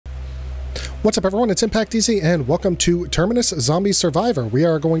What's up everyone, it's Impact Easy and welcome to Terminus Zombie Survivor. We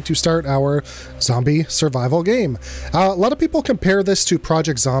are going to start our zombie survival game. A lot of people compare this to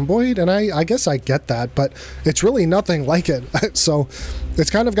Project Zomboid, and I guess I get that, but it's really nothing like it. So it's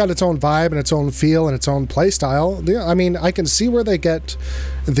kind of got its own vibe and its own feel and its own play style. I mean, I can see where they get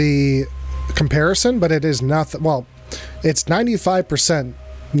the comparison, but it is nothing, well, it's 95%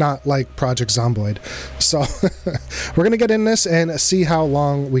 not like Project Zomboid. So we're going to get in this and see how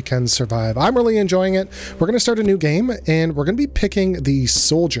long we can survive. I'm really enjoying it. We're going to start a new game and we're going to be picking the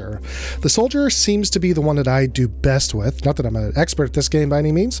soldier. The soldier seems to be the one that I do best with. Not that I'm an expert at this game by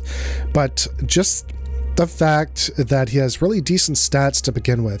any means, but just the fact that he has really decent stats to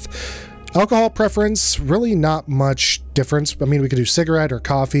begin with. Alcohol preference, really not much difference. I mean, we could do cigarette or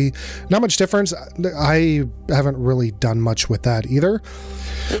coffee. Not much difference. I haven't really done much with that either.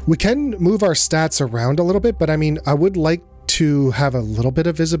 We can move our stats around a little bit, but I mean, I would like to have a little bit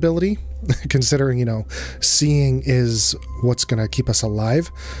of visibility, considering, you know, seeing is what's going to keep us alive.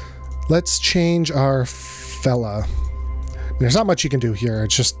 Let's change our fella. I mean, there's not much you can do here.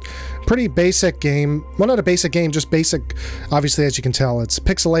 It's just pretty basic game. Well, not a basic game, just basic. Obviously, as you can tell, it's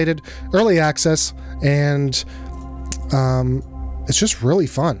pixelated, early access, and it's just really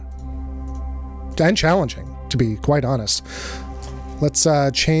fun and challenging, to be quite honest. Let's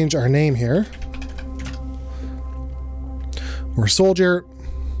change our name here. We're soldier.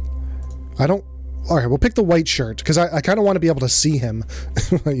 All right, we'll pick the white shirt because I kind of want to be able to see him.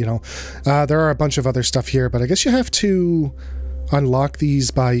 You know, there are a bunch of other stuff here, but I guess you have to unlock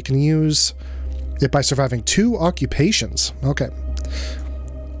these by, you can use it by surviving 2 occupations. Okay.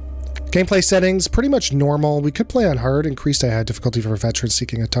 Gameplay settings, pretty much normal. We could play on hard, increased AI difficulty for veterans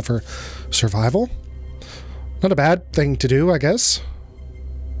seeking a tougher survival. Not a bad thing to do, I guess.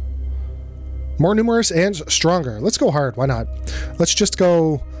 More numerous and stronger. Let's go hard, why not? Let's just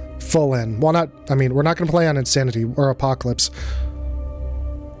go full in. Well, not, I mean, we're not going to play on Insanity or Apocalypse.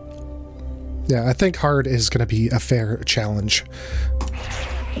 Yeah, I think hard is going to be a fair challenge.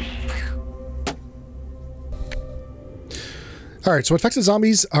 Alright, so infected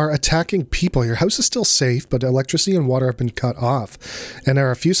zombies are attacking people. Your house is still safe, but electricity and water have been cut off, and there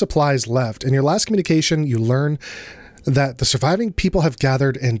are a few supplies left. In your last communication, you learn that the surviving people have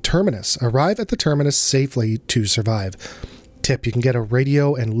gathered in Terminus. Arrive at the Terminus safely to survive. Tip, you can get a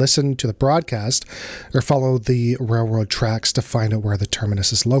radio and listen to the broadcast, or follow the railroad tracks to find out where the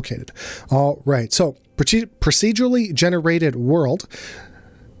Terminus is located. All right, so procedurally generated world,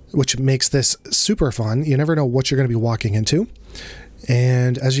 which makes this super fun. You never know what you're going to be walking into.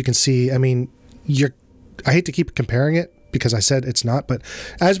 And as you can see, I mean, I hate to keep comparing it because I said it's not, but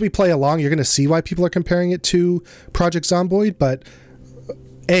as we play along, you're going to see why people are comparing it to Project Zomboid. But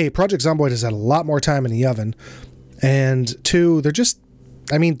A, Project Zomboid has had a lot more time in the oven. And 2, they're just,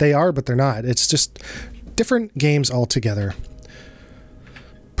 I mean, they are, but they're not. It's just different games altogether.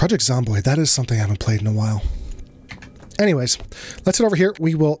 Project Zomboid, that is something I haven't played in a while. Anyways, let's head over here.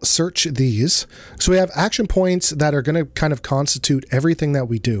 We will search these. So we have action points that are going to kind of constitute everything that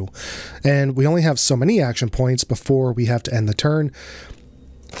we do. And we only have so many action points before we have to end the turn.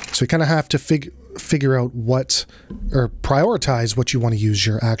 So we kind of have to figure out what, or prioritize what you want to use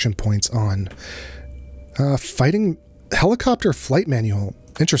your action points on. Fighting helicopter flight manual.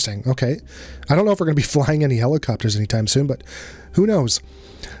 Interesting. Okay. I don't know if we're going to be flying any helicopters anytime soon, but who knows?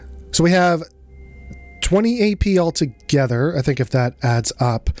 So we have 20 AP altogether, I think, if that adds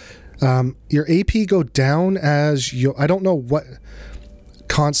up. Your AP go down as you, I don't know what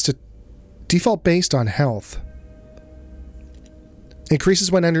default based on health.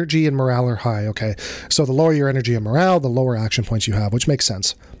 Increases when energy and morale are high. Okay, so the lower your energy and morale, the lower action points you have, which makes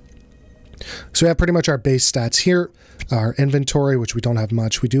sense. So we have pretty much our base stats here. Our inventory, which we don't have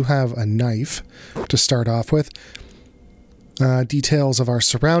much. We do have a knife to start off with. Details of our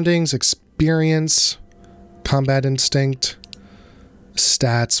surroundings, experience, combat instinct,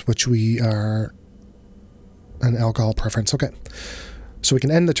 stats, which we are an alcohol preference. Okay, so we can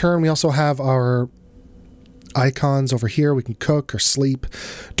end the turn. We also have our icons over here. We can cook or sleep.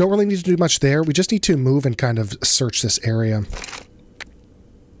 Don't really need to do much there. We just need to move and kind of search this area.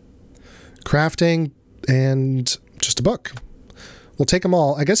 Crafting and just a book. We'll take them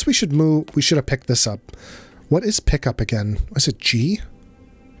all. I guess we should move. We should have picked this up. What is pickup again? Is it G?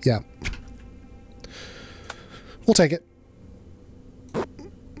 Yeah. We'll take it.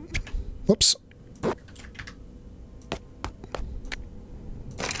 Whoops.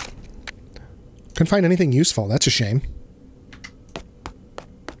 Couldn't find anything useful. That's a shame.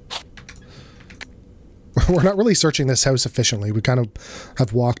 We're not really searching this house efficiently. We kind of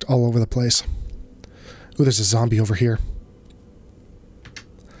have walked all over the place. Ooh, there's a zombie over here.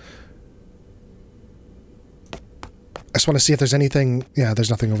 just want to see if there's anything. Yeah,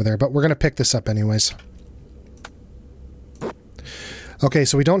 there's nothing over there, but we're going to pick this up anyways. Okay,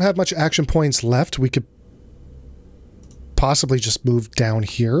 so we don't have much action points left. We could possibly just move down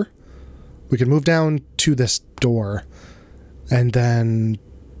here. We could move down to this door. And then,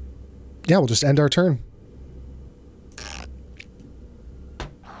 yeah, we'll just end our turn.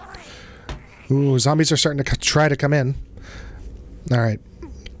 Ooh, zombies are starting to try to come in. All right.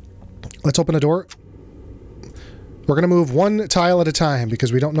 Let's open a door. We're going to move one tile at a time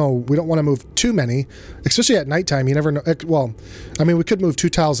because we don't want to move too many, especially at nighttime. You never know. Well, I mean, we could move 2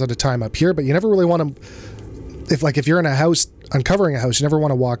 tiles at a time up here, but you never really want to, if you're in a house, uncovering a house, you never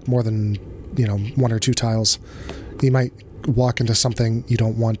want to walk more than, 1 or 2 tiles. You might walk into something you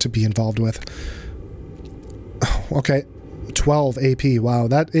don't want to be involved with. Okay. 12 AP. Wow,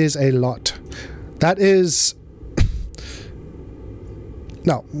 that is a lot. That is...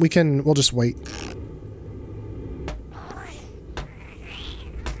 No, we'll just wait.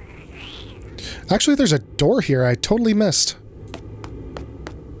 Actually, there's a door here I totally missed.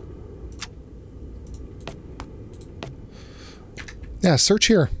 Yeah, search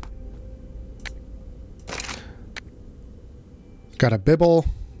here. Got a bibble,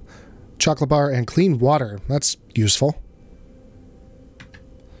 chocolate bar, and clean water. That's useful.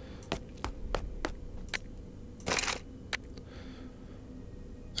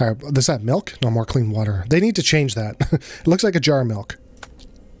 All right, is that milk? No more clean water. They need to change that. It looks like a jar of milk.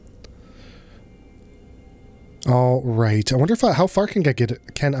 All right. I wonder if how far can I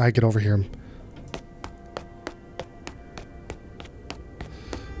get over here?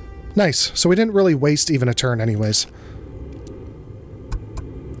 Nice. So we didn't really waste even a turn anyways.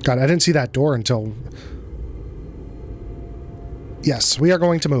 God, I didn't see that door until... Yes, we are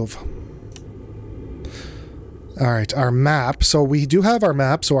going to move. All right, our map. So we do have our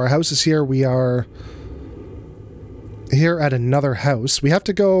map. So our house is here. We are here at another house. We have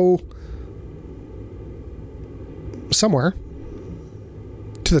to go somewhere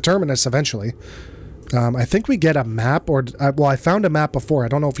to the Terminus eventually. I think we get a map, or well, I found a map before. I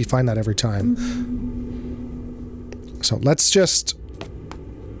don't know if you find that every time. So let's just...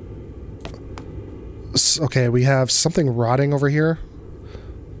 Okay, we have something rotting over here.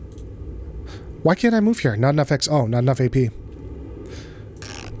 Why can't I move here? Not enough X... Oh, not enough AP.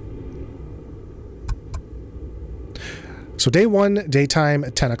 So day 1, daytime,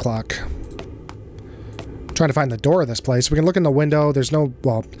 10 o'clock. Trying to find the door of this place. We can look in the window. There's no...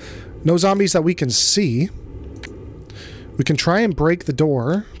 Well, no zombies that we can see. We can try and break the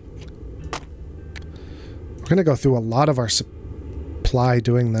door. We're going to go through a lot of our supply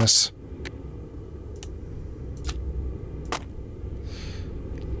doing this.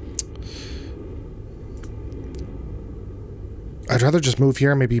 I'd rather just move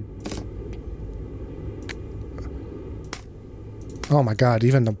here, maybe... Oh my god,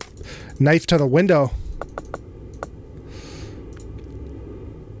 even the knife to the window.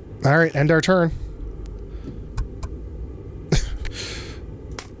 Alright, end our turn. I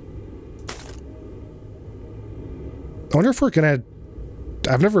wonder if we're gonna...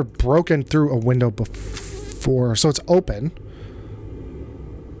 I've never broken through a window before, so it's open.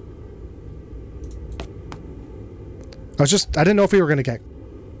 I didn't know if we were gonna get...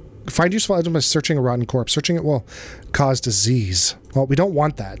 Find useful item by searching a rotten corpse. Searching it will cause disease. Well, we don't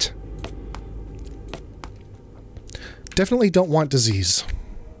want that. Definitely don't want disease.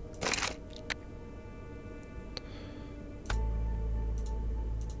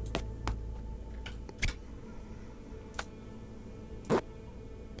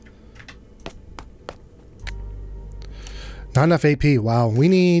 Not enough AP. Wow, we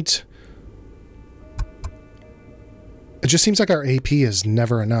need... It just seems like our AP is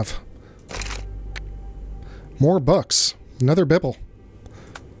never enough. More books. Another bibble.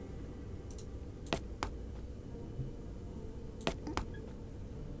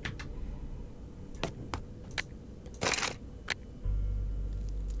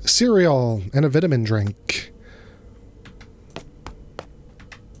 Cereal and a vitamin drink.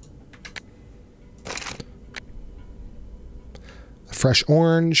 A fresh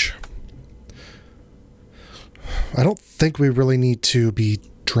orange. I don't think we really need to be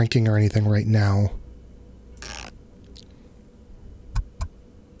drinking or anything right now.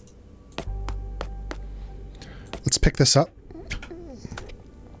 Let's pick this up.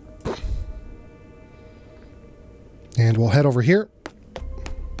 And we'll head over here.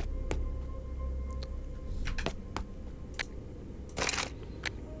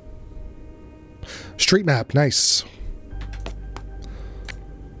 Street map, nice.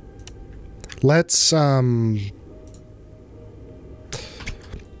 Let's,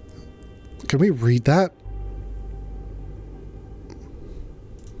 Can we read that?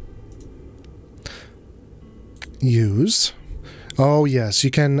 use. Oh, yes,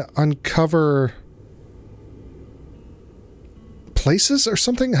 you can uncover places or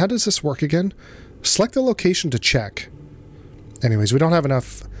something. How does this work again? Select the location to check. Anyways, we don't have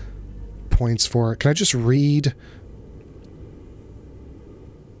enough points for it. Can I just read?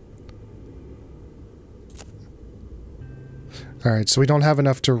 Alright, so we don't have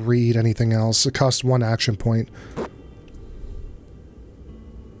enough to read anything else. It costs 1 action point.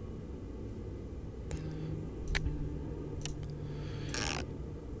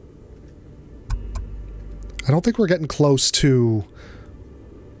 I don't think we're getting close to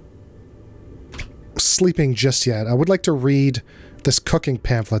sleeping just yet. I would like to read this cooking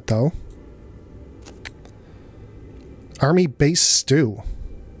pamphlet, though. Army Base Stew.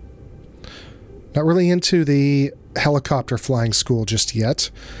 Not really into the helicopter flying school just yet,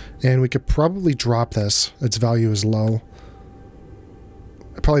 and we could probably drop this. Its value is low.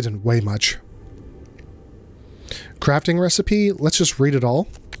 It probably didn't weigh much. Crafting recipe, let's just read it all.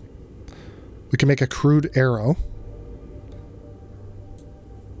 We can make a crude arrow.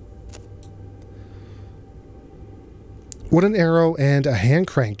 Wooden arrow and a hand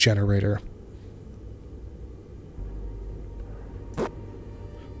crank generator.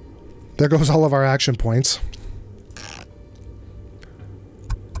 There goes all of our action points.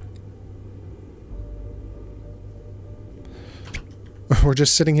 We're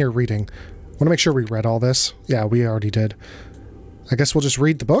just sitting here reading. Want to make sure we read all this. Yeah, we already did. I guess we'll just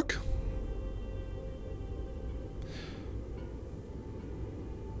read the book.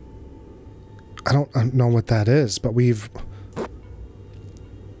 I don't know what that is, but we've...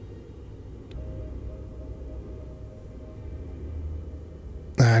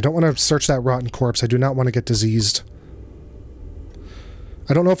 I don't want to search that rotten corpse. I do not want to get diseased.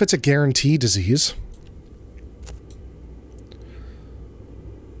 I don't know if it's a guaranteed disease.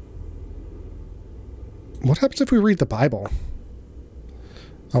 What happens if we read the Bible?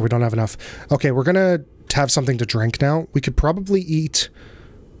 Oh, we don't have enough. Okay, we're gonna have something to drink now. We could probably eat...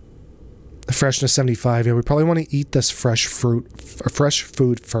 Freshness 75. Yeah, we probably want to eat this fresh fruit, fresh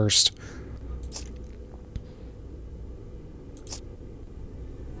food first.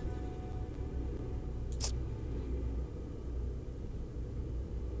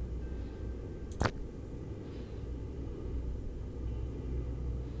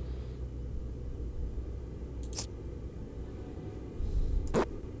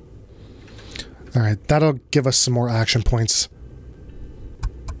 All right, that'll give us some more action points.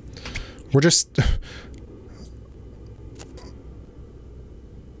 We're just...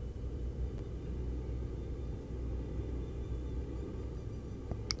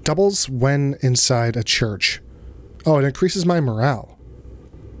 Doubles when inside a church. Oh, it increases my morale.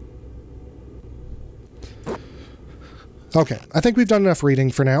 Okay, I think we've done enough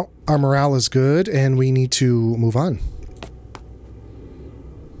reading for now. Our morale is good, and we need to move on.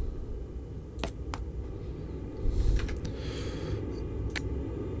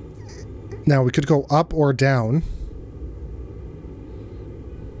 Now, we could go up or down.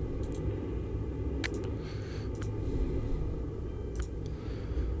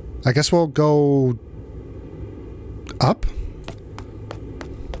 I guess we'll go up.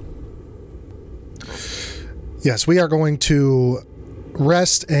 Yes, we are going to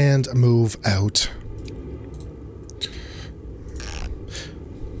rest and move out.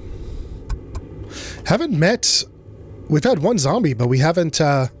 Haven't met... We've had one zombie, but we haven't...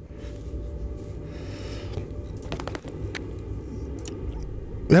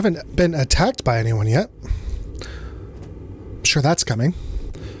 We haven't been attacked by anyone yet. I'm sure that's coming.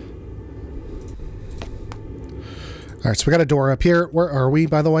 Alright, so we got a door up here. Where are we,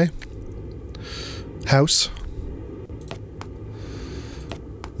 by the way? House.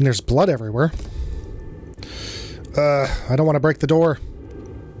 And there's blood everywhere. I don't want to break the door.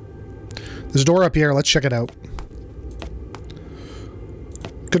 There's a door up here. Let's check it out.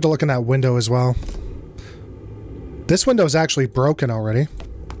 Good to look in that window as well. This window is actually broken already.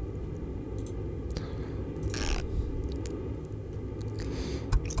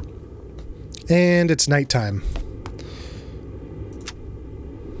 And it's nighttime.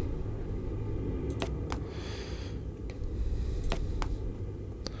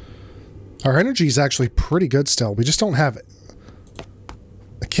 Our energy is actually pretty good still. We just don't have...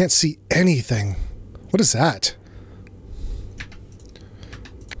 I can't see anything. What is that?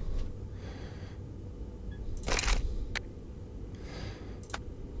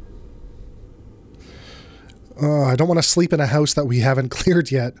 I don't want to sleep in a house that we haven't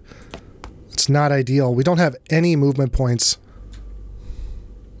cleared yet. It's not ideal. We don't have any movement points.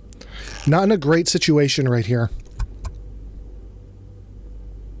 Not in a great situation right here.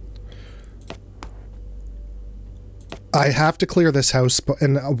 I have to clear this house,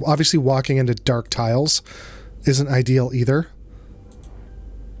 and obviously walking into dark tiles isn't ideal either.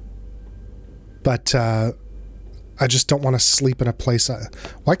 But I just don't want to sleep in a place.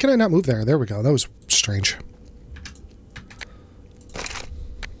 Why can I not move there? There we go. That was strange.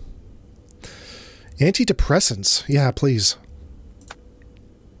 Antidepressants. Yeah, please.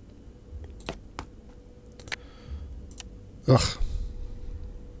 Ugh.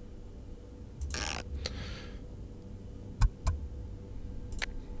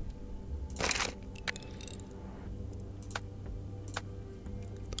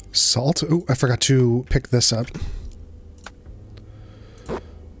 Salt. Oh, I forgot to pick this up.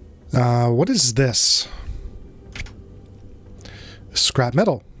 What is this? Scrap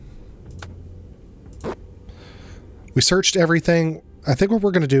metal. We searched everything. I think what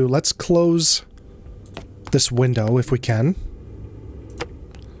we're going to do, let's close this window if we can.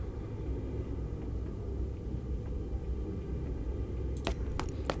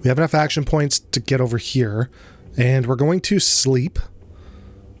 We have enough action points to get over here, and we're going to sleep.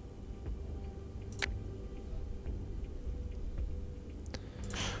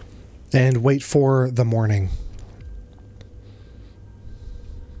 And wait for the morning.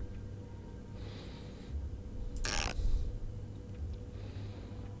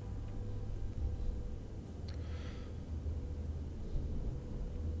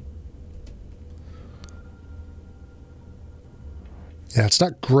 Yeah, it's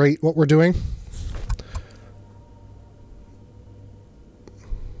not great what we're doing.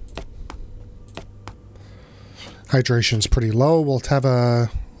 Hydration's pretty low. We'll have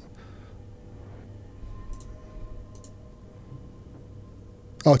a...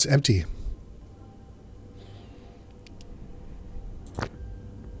 Oh, it's empty.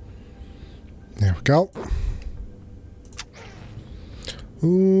 There we go.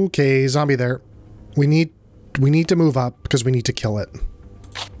 Okay, zombie there. We need to move up because we need to kill it.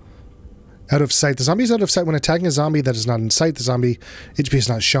 Out of sight. The zombie is out of sight. When attacking a zombie that is not in sight, the zombie HP is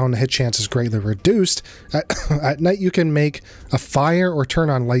not shown. The hit chance is greatly reduced. At night, you can make a fire or turn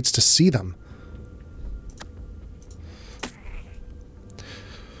on lights to see them.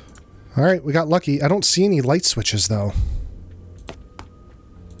 Alright, we got lucky. I don't see any light switches, though.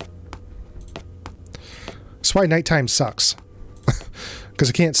 That's why nighttime sucks. Because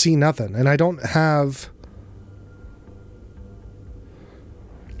I can't see nothing. And I don't have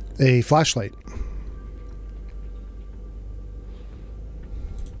a flashlight.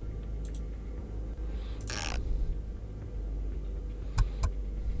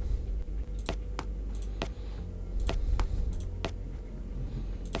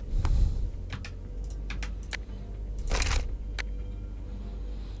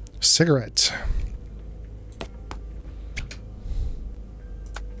 Cigarette.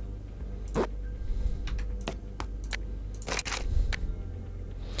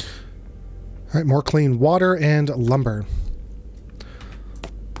 All right, more clean water and lumber.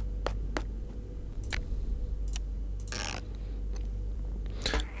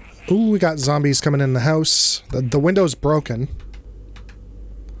 Ooh, we got zombies coming in the house. The window's broken.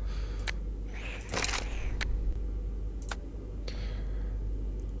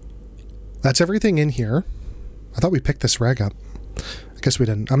 That's everything in here. I thought we picked this rag up. I guess we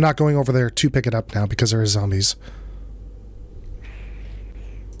didn't. I'm not going over there to pick it up now because there are zombies.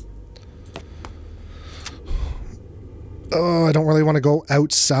 Oh, I don't really want to go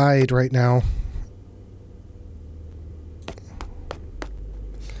outside right now.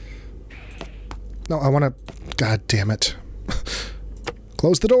 No, I want to... God damn it.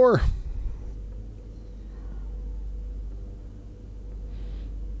 Close the door.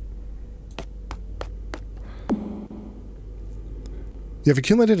 You have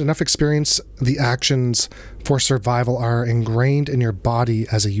accumulated enough experience. The actions for survival are ingrained in your body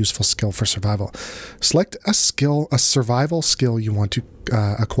as a useful skill for survival. Select a skill, a survival skill you want to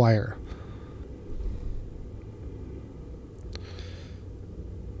acquire.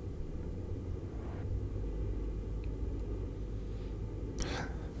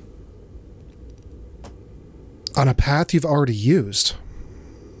 On a path you've already used.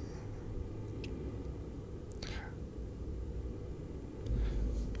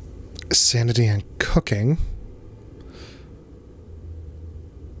 Sanity and cooking.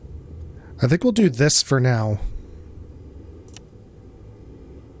 I think we'll do this for now.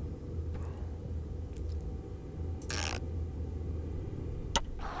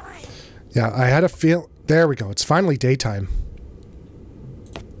 Yeah, I had a feel... There we go. It's finally daytime.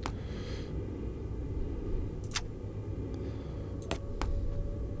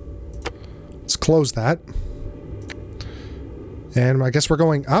 Let's close that. And I guess we're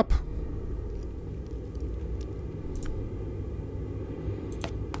going up.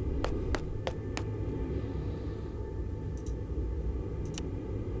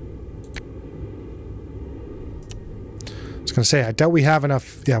 was going to say, I doubt we have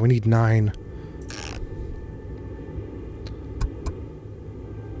enough. Yeah, we need 9.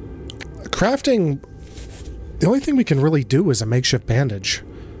 Crafting, the only thing we can really do is a makeshift bandage.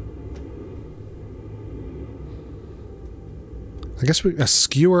 I guess a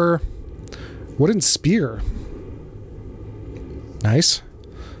skewer, wooden spear. Nice.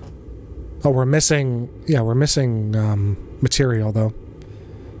 Oh, we're missing, yeah, we're missing material though.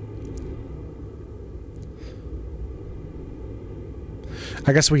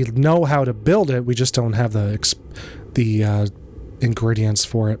 I guess we know how to build it, we just don't have the ingredients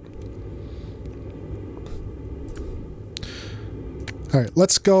for it. Alright,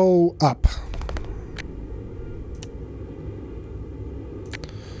 let's go up.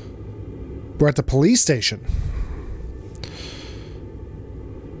 We're at the police station.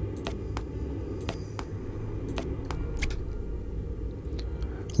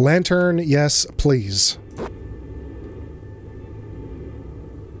 Lantern, yes, please.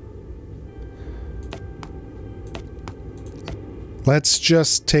 Let's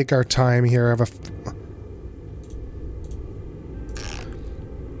just take our time here. I have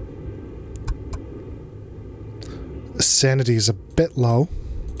sanity is a bit low.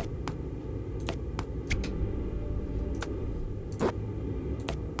 I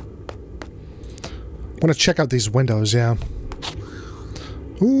want to check out these windows, yeah.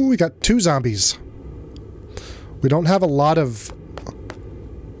 Ooh, we got 2 zombies. We don't have a lot of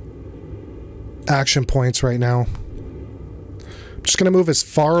action points right now. I'm just gonna move as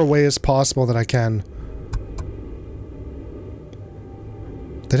far away as possible that I can.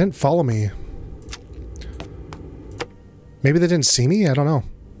 They didn't follow me. Maybe they didn't see me? I don't know.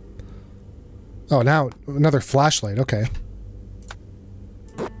 Oh, now another flashlight. Okay.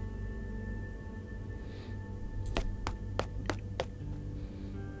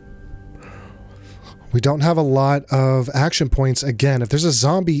 We don't have a lot of action points. Again, if there's a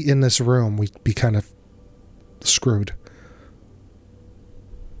zombie in this room, we'd be kind of screwed.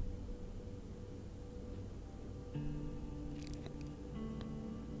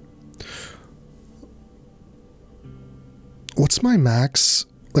 What's my max?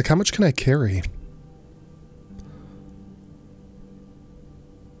 Like, how much can I carry?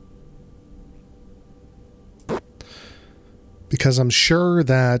 Because I'm sure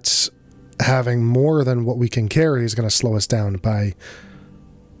that having more than what we can carry is going to slow us down by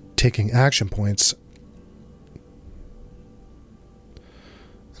taking action points.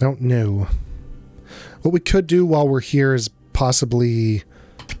 I don't know. What we could do while we're here is possibly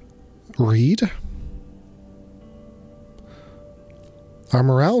read. Our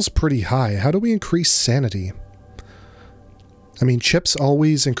morale's pretty high. How do we increase sanity? I mean, chips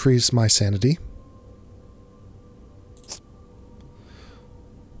always increase my sanity.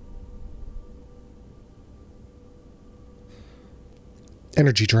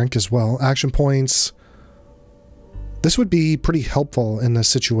 Energy drink as well. Action points. This would be pretty helpful in this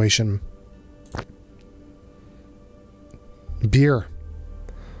situation. Beer.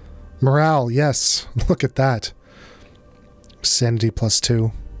 Morale, yes. Look at that. Sanity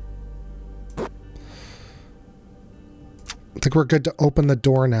 +2. I think we're good to open the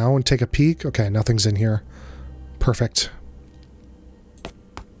door now and take a peek. Okay, nothing's in here. Perfect.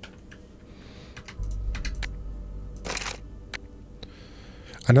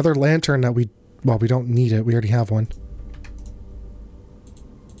 Another lantern that we don't need it. We already have one.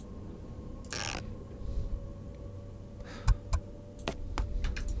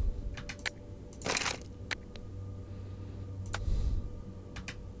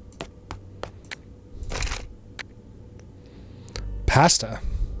 Pasta.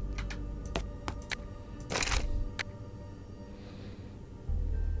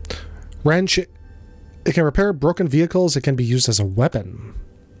 Wrench. It can repair broken vehicles. It can be used as a weapon.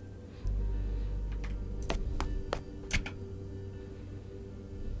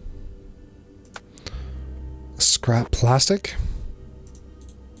 Scrap plastic.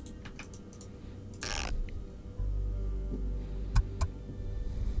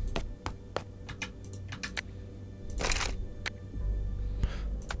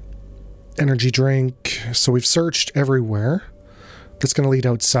 Energy drink. So we've searched everywhere. That's going to lead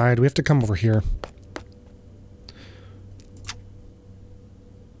outside. We have to come over here.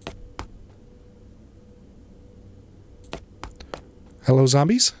 Hello,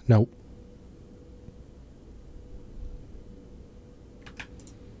 zombies? No.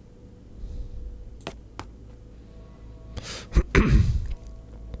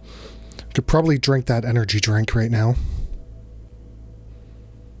 Could probably drink that energy drink right now.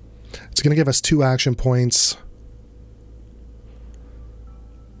 It's going to give us 2 action points.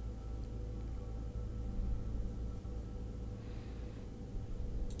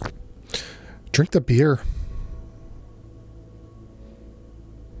 Drink the beer.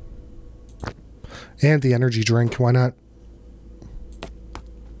 And the energy drink, why not?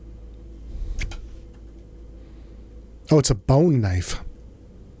 Oh, it's a bone knife.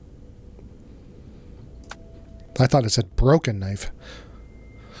 I thought it said broken knife.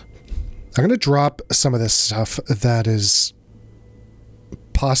 I'm going to drop some of this stuff that is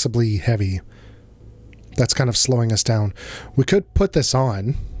possibly heavy. That's kind of slowing us down. We could put this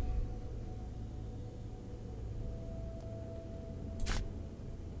on.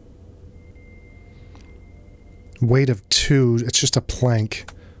 Weight of 2. It's just a plank.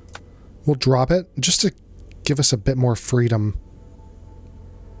 We'll drop it just to give us a bit more freedom.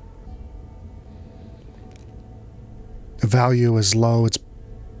 The value is low. It's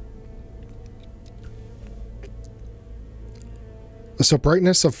so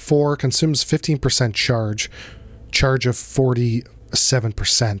brightness of 4 consumes 15% charge. Charge of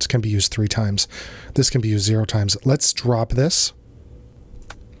 47% can be used 3 times. This can be used 0 times. Let's drop this.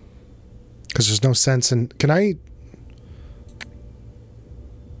 Because there's no sense in... Can I...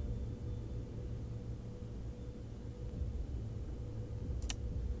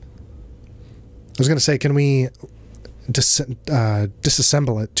 I was going to say, can we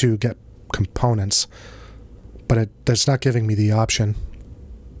disassemble it to get components? But that's not giving me the option.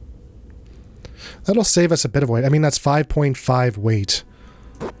 That'll save us a bit of weight. I mean, that's 5.5 weight.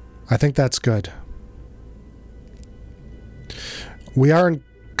 I think that's good. We are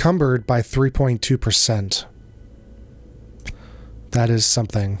encumbered by 3.2%. That is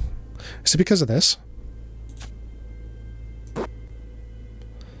something. Is it because of this?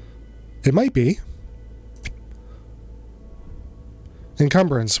 It might be.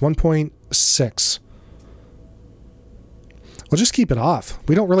 Encumbrance, 1.6. We'll just keep it off.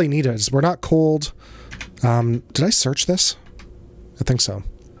 We don't really need it. We're not cold. Did I search this? I think so.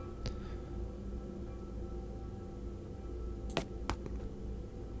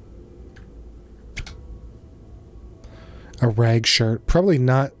 A rag shirt. Probably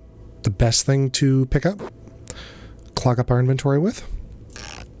not the best thing to pick up. Clog up our inventory with.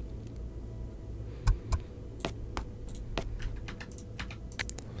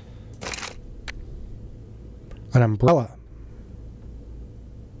 An umbrella.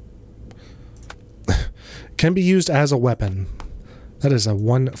 Can be used as a weapon. That is a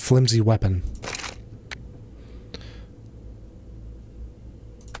one flimsy weapon.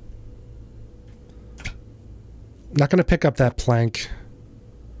 Not going to pick up that plank.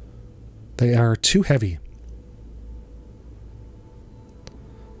 They are too heavy.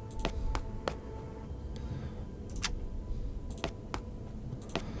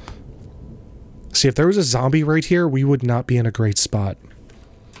 See, if there was a zombie right here, we would not be in a great spot.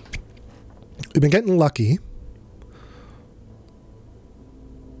 We've been getting lucky.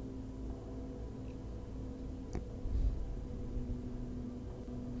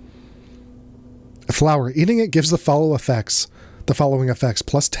 Flour. Eating it gives the following effects.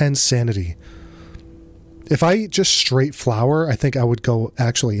 Plus 10 sanity. If I eat just straight flour, I think I would go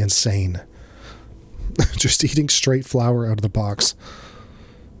actually insane. Just eating straight flour out of the box.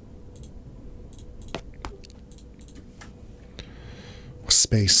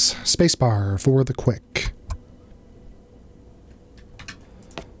 Space bar for the quick.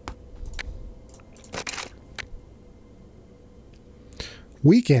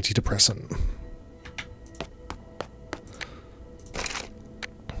 Weak antidepressant.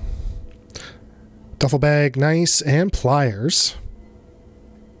 Duffel bag, nice, and pliers.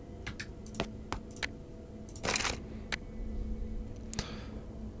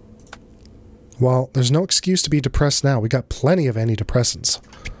 Well, there's no excuse to be depressed now. We got plenty of antidepressants.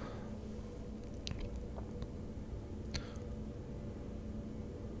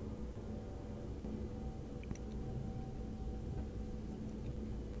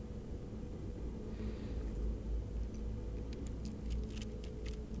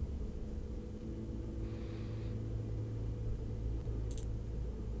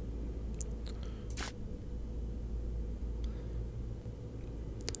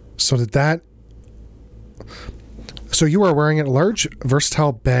 So did that... So you are wearing a large,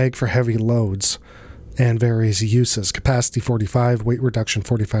 versatile bag for heavy loads and various uses. Capacity 45, weight reduction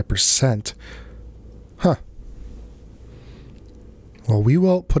 45%. Huh. Well, we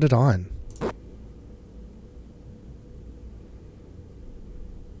will put it on.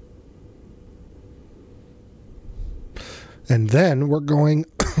 And then we're going...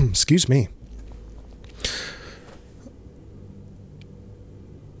 excuse me.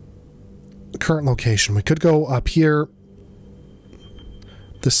 Current location. We could go up here.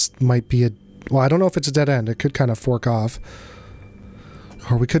 This might be a... Well, I don't know if it's a dead end. It could kind of fork off.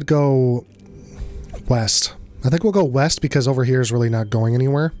 Or we could go... West. I think we'll go west because over here is really not going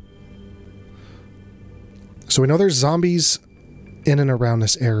anywhere. So we know there's zombies in and around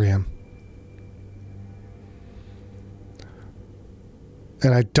this area.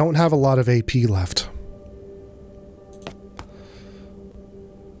 And I don't have a lot of AP left.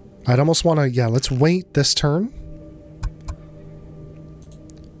 I'd almost want to... Yeah, let's wait this turn.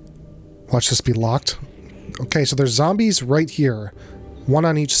 Watch this be locked. Okay, so there's zombies right here. One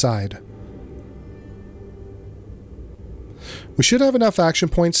on each side. We should have enough action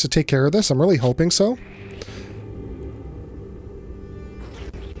points to take care of this. I'm really hoping so.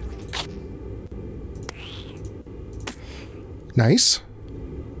 Nice.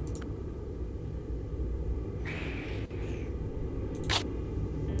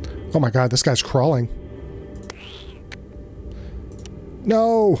 Oh my god, this guy's crawling.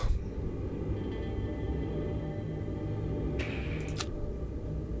 No!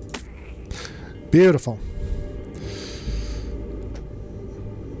 Beautiful.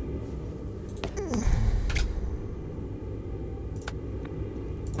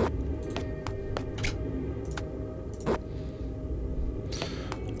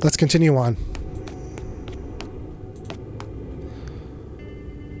 Let's continue on.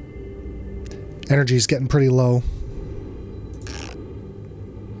 Energy's getting pretty low.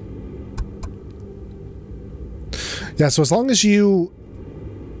 Yeah, so as long as you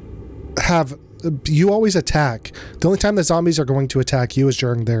have... You always attack. The only time the zombies are going to attack you is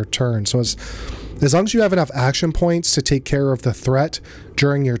during their turn. So as long as you have enough action points to take care of the threat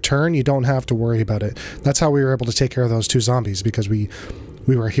during your turn, you don't have to worry about it. That's how we were able to take care of those two zombies, because we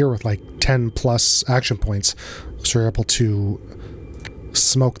were here with like 10 plus action points. So we were able to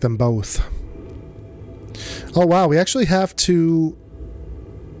smoke them both. Oh wow, we actually have to...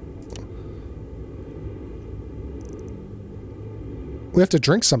 We have to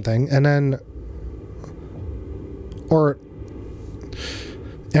drink something and then... Or...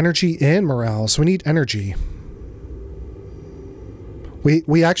 Energy and morale, so we need energy.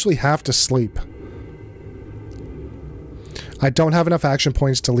 We actually have to sleep. I don't have enough action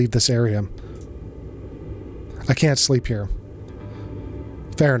points to leave this area. I can't sleep here.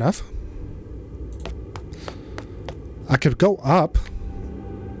 Fair enough. I could go up.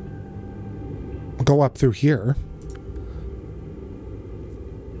 Go up through here.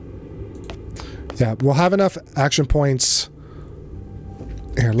 Yeah, we'll have enough action points.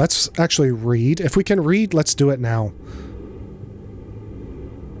 Here, let's actually read. If we can read, let's do it now.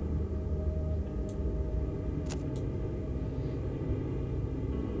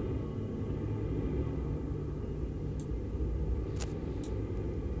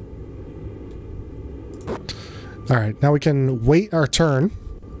 Alright, now we can wait our turn.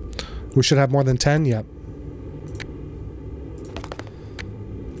 We should have more than 10, yep.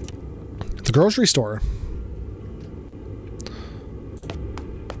 The grocery store.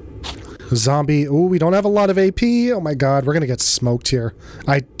 Zombie. Ooh, we don't have a lot of AP. Oh my god, we're gonna get smoked here.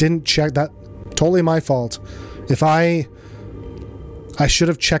 I didn't check that. Totally my fault. If I should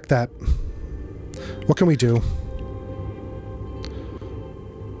have checked that. What can we do?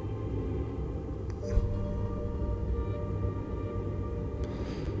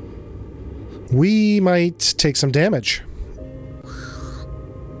 We might take some damage.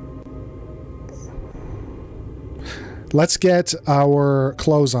 Let's get our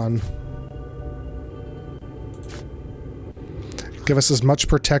clothes on. Give us as much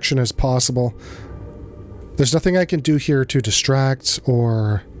protection as possible. There's nothing I can do here to distract,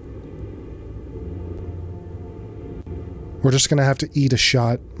 or... We're just gonna have to eat a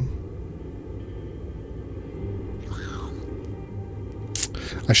shot.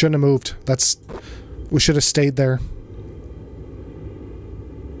 I shouldn't have moved. We should have stayed there.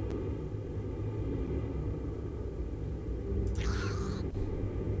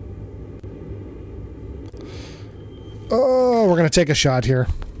 Oh, we're gonna take a shot here.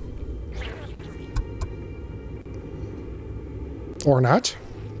 Or not.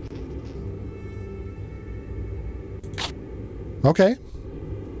 Okay.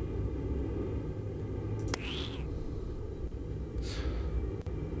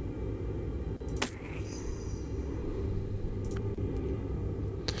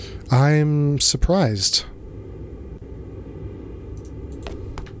 I'm surprised.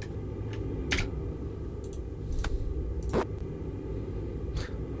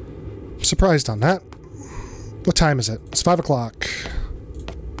 Surprised on that. What time is it? It's 5 o'clock.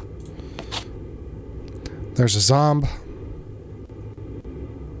 There's a zomb.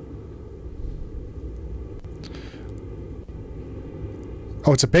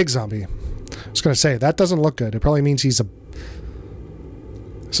 Oh, it's a big zombie. I was gonna say, that doesn't look good. It probably means there's a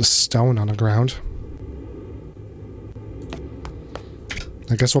stone on the ground.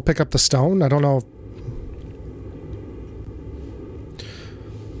 I guess we'll pick up the stone. I don't know.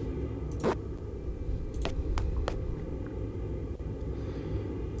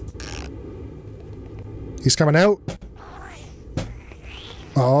 He's coming out.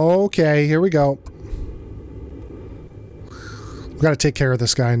 Okay, here we go. We gotta take care of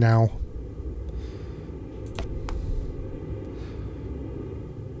this guy now.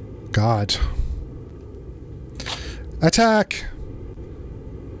 God. Attack!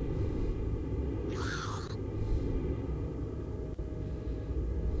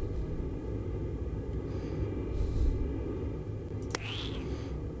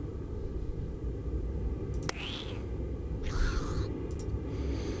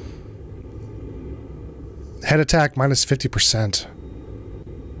 Head attack minus 50%.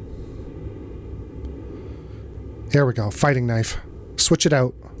 There we go. Fighting knife. Switch it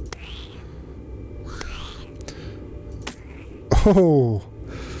out. Oh.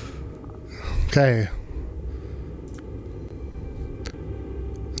 Okay.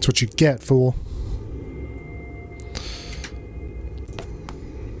 That's what you get, fool.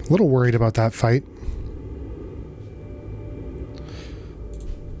 A little worried about that fight.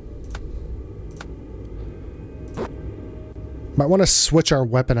 Might want to switch our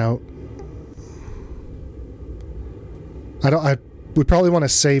weapon out. We probably want to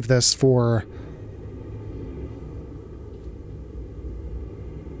save this for...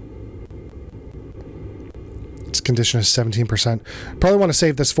 Its condition is 17%. Probably want to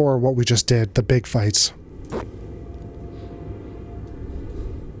save this for what we just did, the big fights.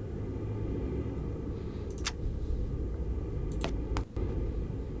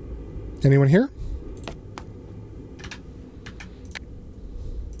 Anyone here?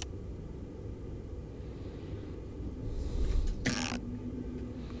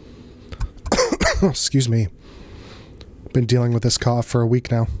 Oh, excuse me. Been dealing with this cough for a week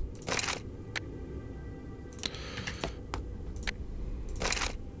now.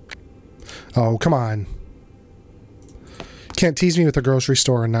 Oh, come on. Can't tease me with the grocery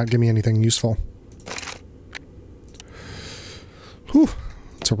store and not give me anything useful. Whew,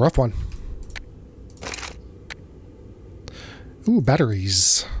 it's a rough one. Ooh,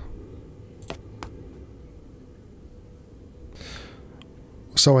 batteries.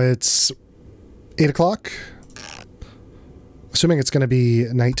 So it's 8 o'clock. Assuming it's going to be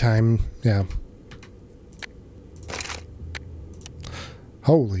nighttime. Yeah.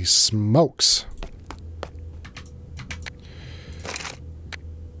 Holy smokes.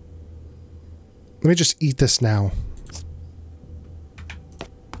 Let me just eat this now.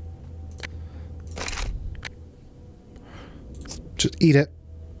 Just eat it.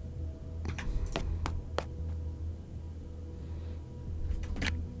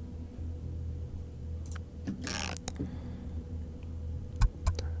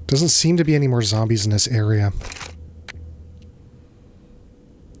 Doesn't seem to be any more zombies in this area.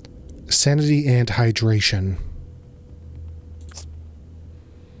 Sanity and hydration.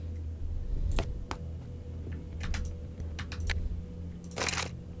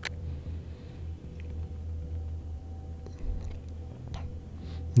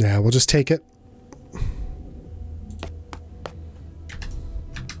 Yeah, we'll just take it.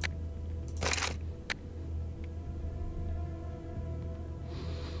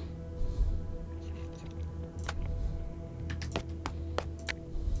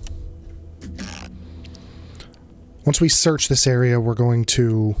 Once we search this area, we're going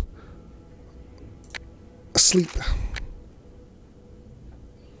to sleep.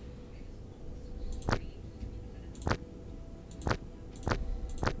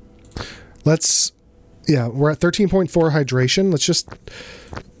 Let's, yeah, we're at 13.4 hydration. Let's just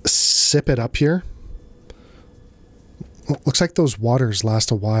sip it up here. Well, looks like those waters last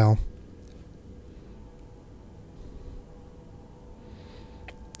a while.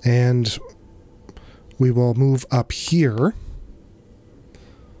 And we will move up here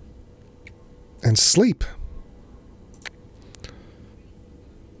and sleep.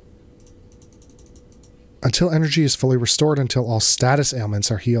 Until energy is fully restored, until all status ailments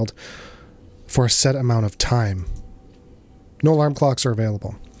are healed for a set amount of time. No alarm clocks are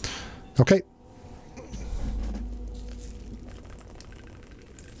available. Okay.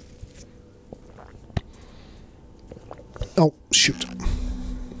 Oh, shoot.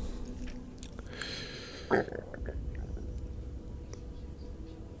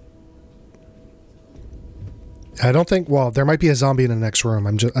 I don't think, well, there might be a zombie in the next room.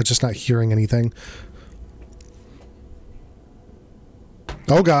 I'm just not hearing anything.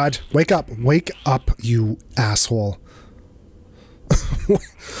 Oh God, wake up. Wake up, you asshole.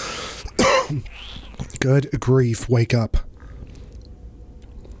 Good grief, wake up.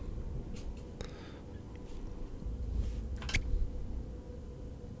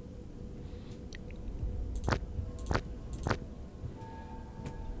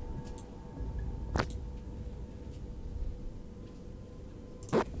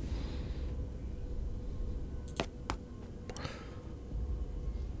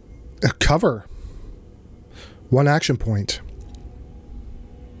 Cover. 1 action point.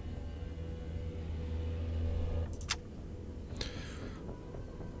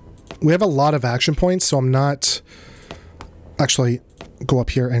 We have a lot of action points, so I'm not... Actually, go up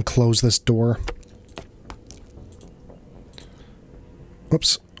here and close this door.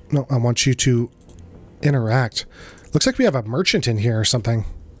 Whoops. No, I want you to interact. Looks like we have a merchant in here or something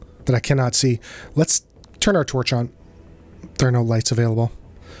that I cannot see. Let's turn our torch on. There are no lights available.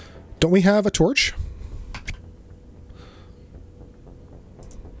 Don't we have a torch?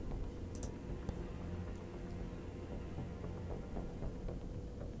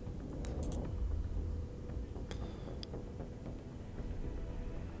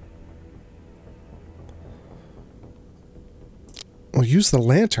 We'll use the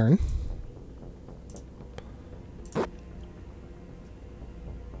lantern.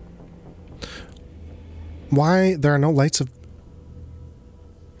 Why there are no lights of...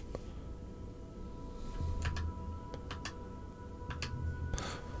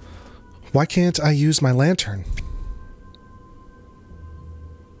 Why can't I use my lantern?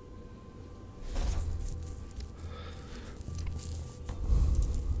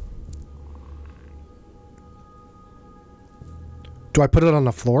 Do I put it on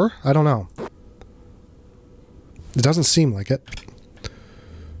the floor? I don't know. It doesn't seem like it.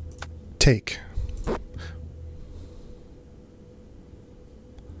 Take.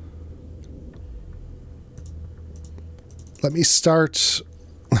 Let me start...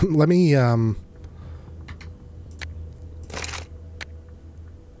 Let me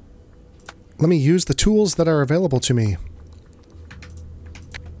use the tools that are available to me.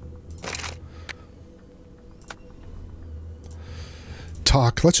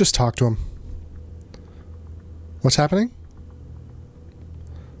 Talk. Let's just talk to him. What's happening?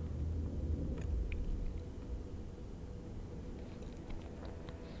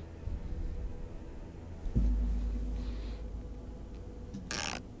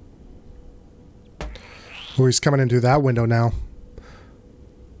 Oh, he's coming in through that window now.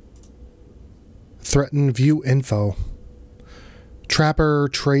 Threaten view info. Trapper,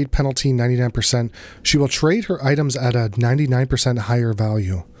 trade penalty 99%. She will trade her items at a 99% higher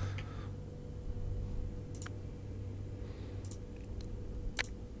value.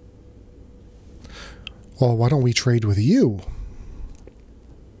 Well, why don't we trade with you?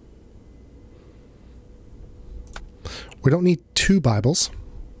 We don't need 2 Bibles.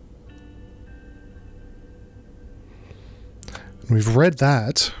 We've read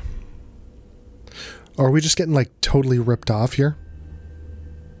that. Or are we just getting, like, totally ripped off here?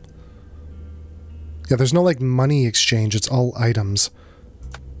 Yeah, there's no, like, money exchange. It's all items.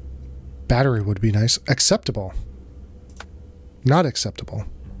 Battery would be nice. Acceptable. Not acceptable.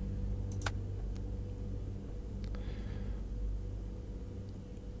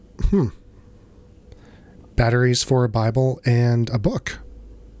 Batteries for a Bible and a book.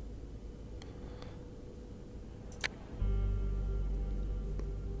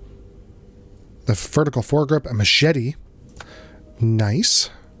 The vertical foregrip, a machete.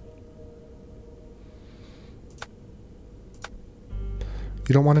 Nice.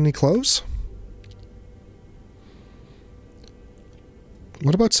 You don't want any clothes?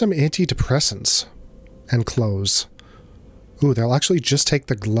 What about some antidepressants and clothes? Ooh, they'll actually just take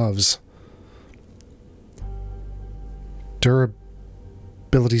the gloves.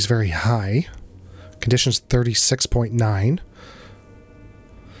 Durability is very high. Conditions 36.9.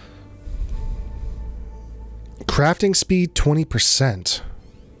 Crafting speed 20%.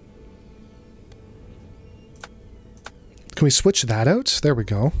 Can we switch that out? There we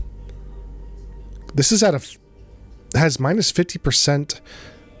go. This is at a... has minus 50%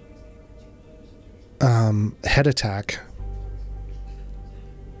 head attack.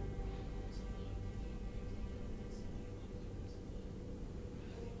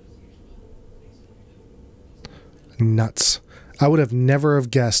 Nuts. I would have never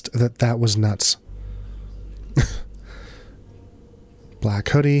have guessed that that was nuts. Black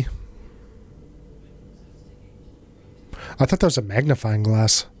hoodie. I thought that was a magnifying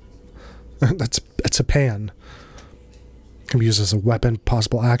glass. It's a pan. Can be used as a weapon.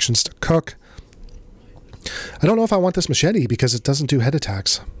 Possible actions to cook. I don't know if I want this machete because it doesn't do head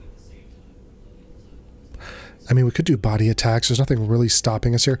attacks. I mean, we could do body attacks. There's nothing really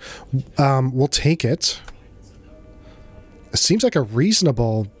stopping us here. We'll take it. It seems like a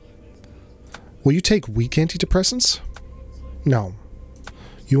reasonable... Will you take weak antidepressants? No.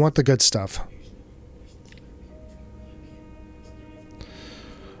 You want the good stuff.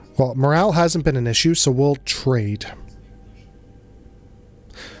 Well, morale hasn't been an issue, so we'll trade.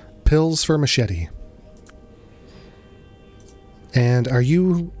 Pills for machete. And are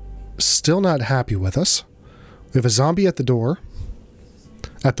you still not happy with us. We have a zombie at the door.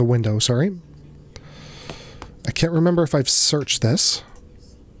 At the window, sorry. I can't remember if I've searched this.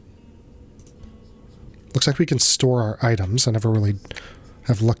 Looks like we can store our items. I never really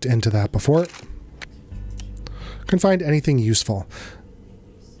have looked into that before. Couldn't find anything useful.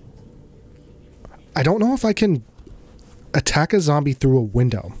 I don't know if I can attack a zombie through a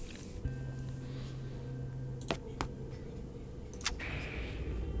window.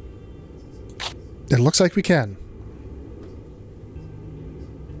 It looks like we can.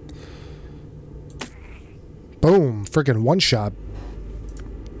 Boom, friggin' one shot.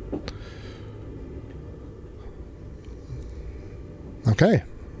 Okay.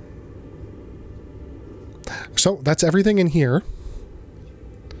 So that's everything in here.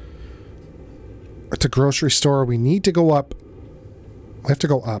 At the grocery store, we need to go up. We have to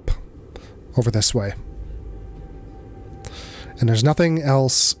go up over this way. And there's nothing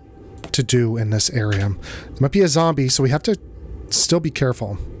else to do in this area. There might be a zombie, so we have to still be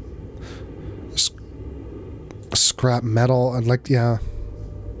careful. Scrap metal and like, yeah.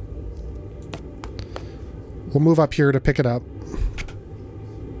 We'll move up here to pick it up.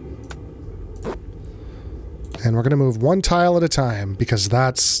 And we're going to move one tile at a time because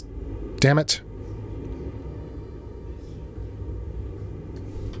that's... Damn it.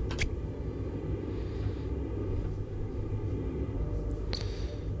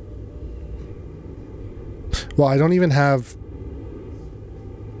 Well, I don't even have...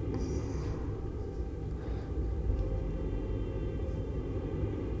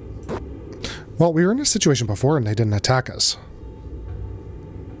 Well, we were in a situation before and they didn't attack us.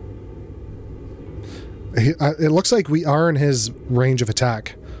 It looks like we are in his range of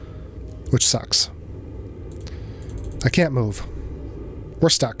attack, which sucks. I can't move. We're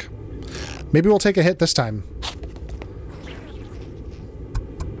stuck. Maybe we'll take a hit this time.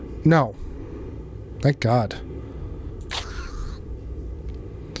 No. Thank God.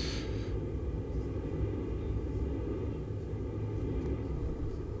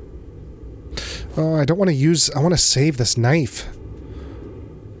 Oh, I don't want to use... I want to save this knife.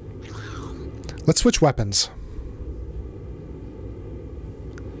 Let's switch weapons.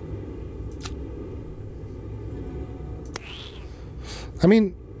 I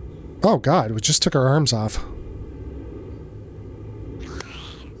mean... Oh God, we just took our arms off.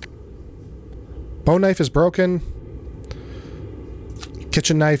 Bone knife is broken.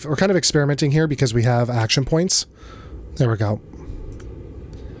 Kitchen knife. We're kind of experimenting here because we have action points. There we go.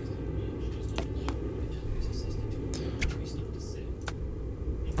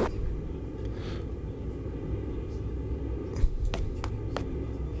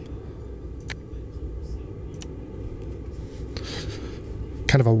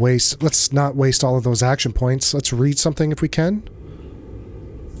 Kind of a waste. Let's not waste all of those action points. Let's read something if we can.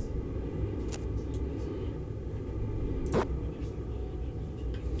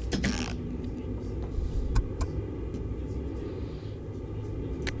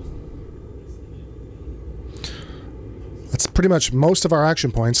 That's pretty much most of our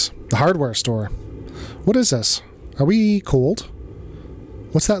action points. The hardware store. What is this? Are we cold?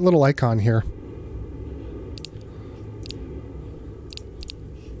 What's that little icon here?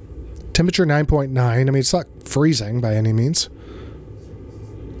 Temperature 9.9. I mean, it's not freezing by any means.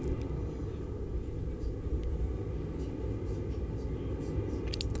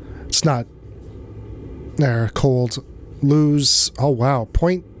 It's not... There, cold. Lose... Oh, wow.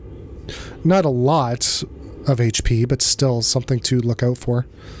 Point... Not a lot of HP, but still something to look out for.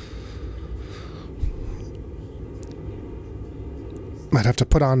 Might have to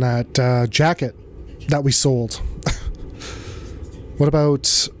put on that jacket that we sold. What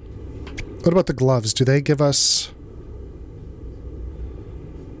about the gloves? Do they give us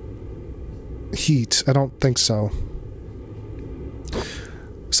heat? I don't think so.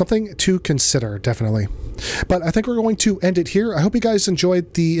 Something to consider, definitely. But I think we're going to end it here. I hope you guys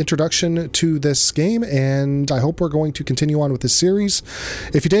enjoyed the introduction to this game, and I hope we're going to continue on with this series.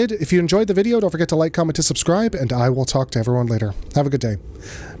 If you did, if you enjoyed the video, don't forget to like, comment, and subscribe, and I will talk to everyone later. Have a good day.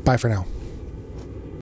 Bye for now.